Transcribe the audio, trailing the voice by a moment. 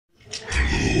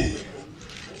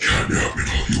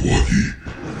Wuggy,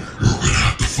 you're gonna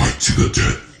have to fight to the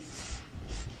death.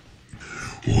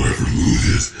 Whoever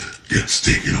loses gets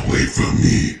taken away from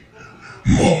me.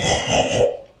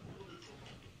 Oh,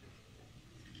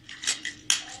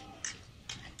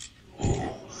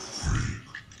 freak.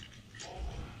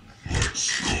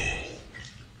 Let's go.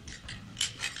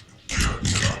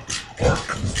 CatNap,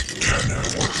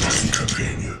 our trusty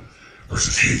companion,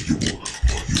 versus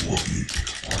Wuggy,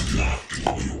 our not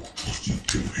loyal trusty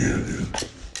companion.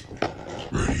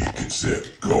 Ready, get set,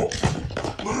 go.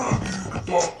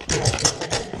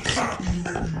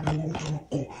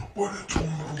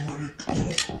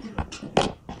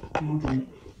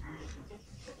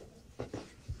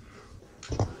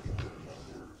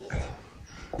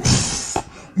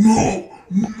 No!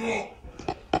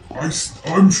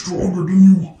 I'm stronger than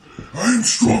you. I am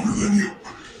stronger than you.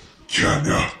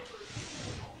 CatNap.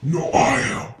 No, I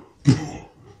am.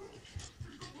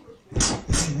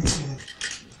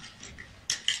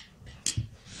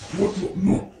 What?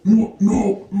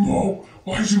 No.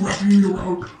 Why is he wrapping me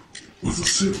around with a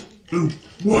zip? And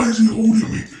why is he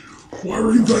holding me? Why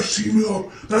are you guys teaming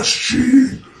up? That's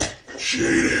cheating.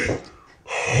 Cheating.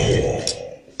 Oh.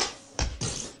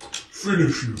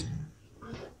 Finish him.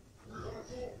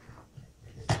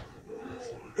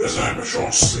 As I'm a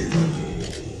short singer.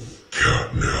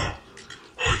 CatNap,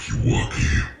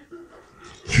 Wuggy,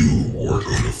 you are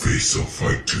gonna face a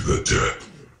fight to the death.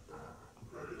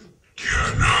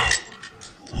 CatNap,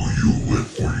 will you win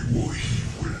or will he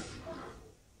win?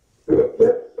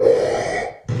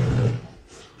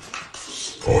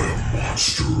 I am a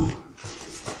monster.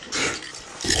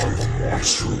 I'm a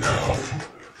monster now.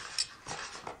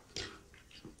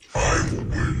 I will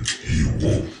win, he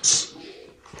won't.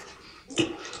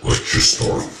 Let's just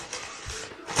start.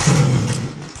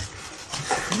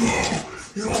 No,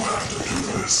 you don't have to do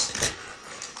this.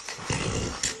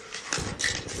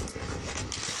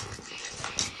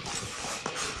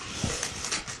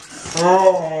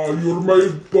 Ah, you're my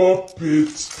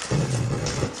puppet.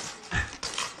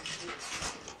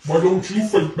 Why don't you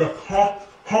fight back?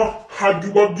 Huggy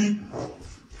Wuggy.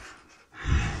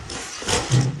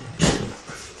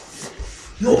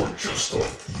 You're just an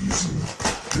easy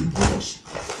boss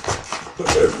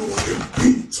that everyone can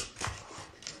beat.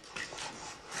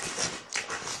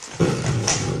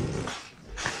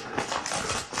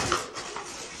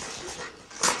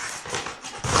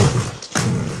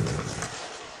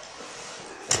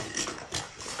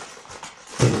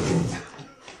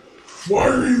 Why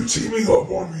are you teaming up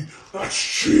on me? That's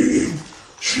cheating!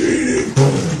 Cheating!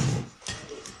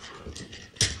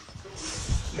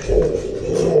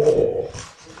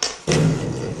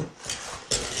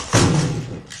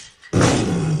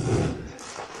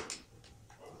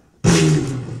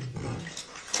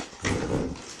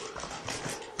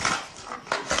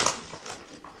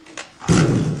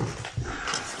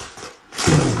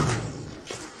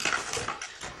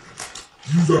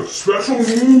 You got a special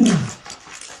move!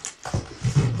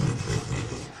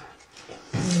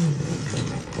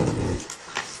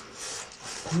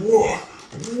 What?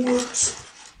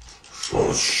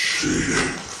 That's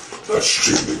cheating. That's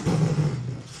cheating.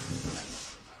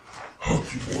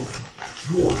 Huggy Wuggy,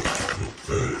 you're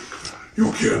pathetic. You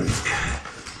can't even...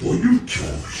 Well, you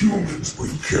kill humans, but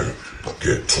you can't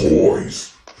get toys.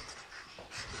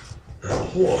 And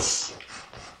plus,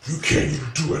 you can't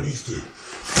even do anything.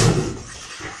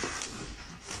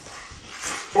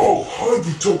 Oh,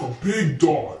 Huggy took a big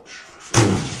dodge.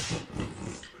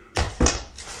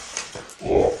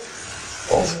 Oh,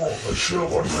 I was wrong. I should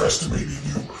have underestimated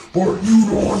you, but you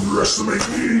don't underestimate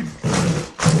me.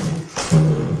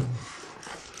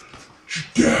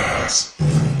 Gas.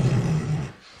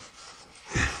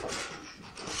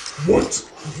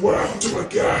 What happened to my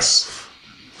gas?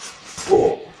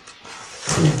 Oh.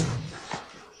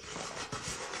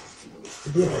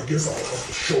 Then I guess I'll have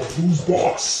to show who's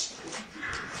boss.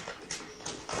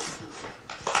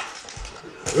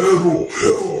 Hello.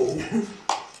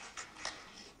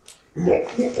 I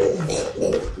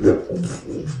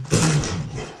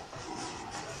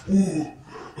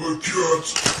can't.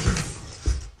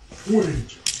 Wait.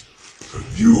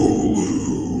 You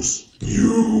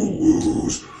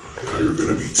lose. Now you're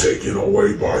gonna be taken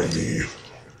away by me.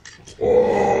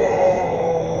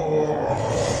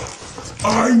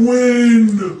 I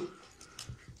win!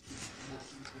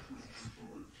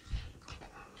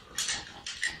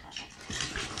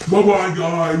 Bye-bye,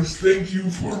 guys. Thank you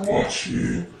for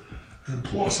watching. And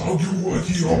plus, I'll give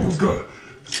Wuggy almost got...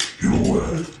 You know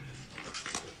what?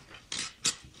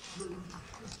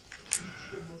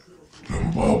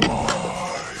 And bye-bye.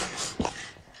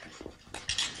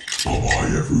 Bye-bye,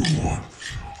 everyone.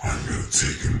 I'm gonna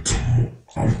take him to.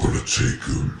 I'm gonna take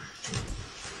him.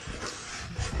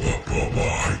 Papa.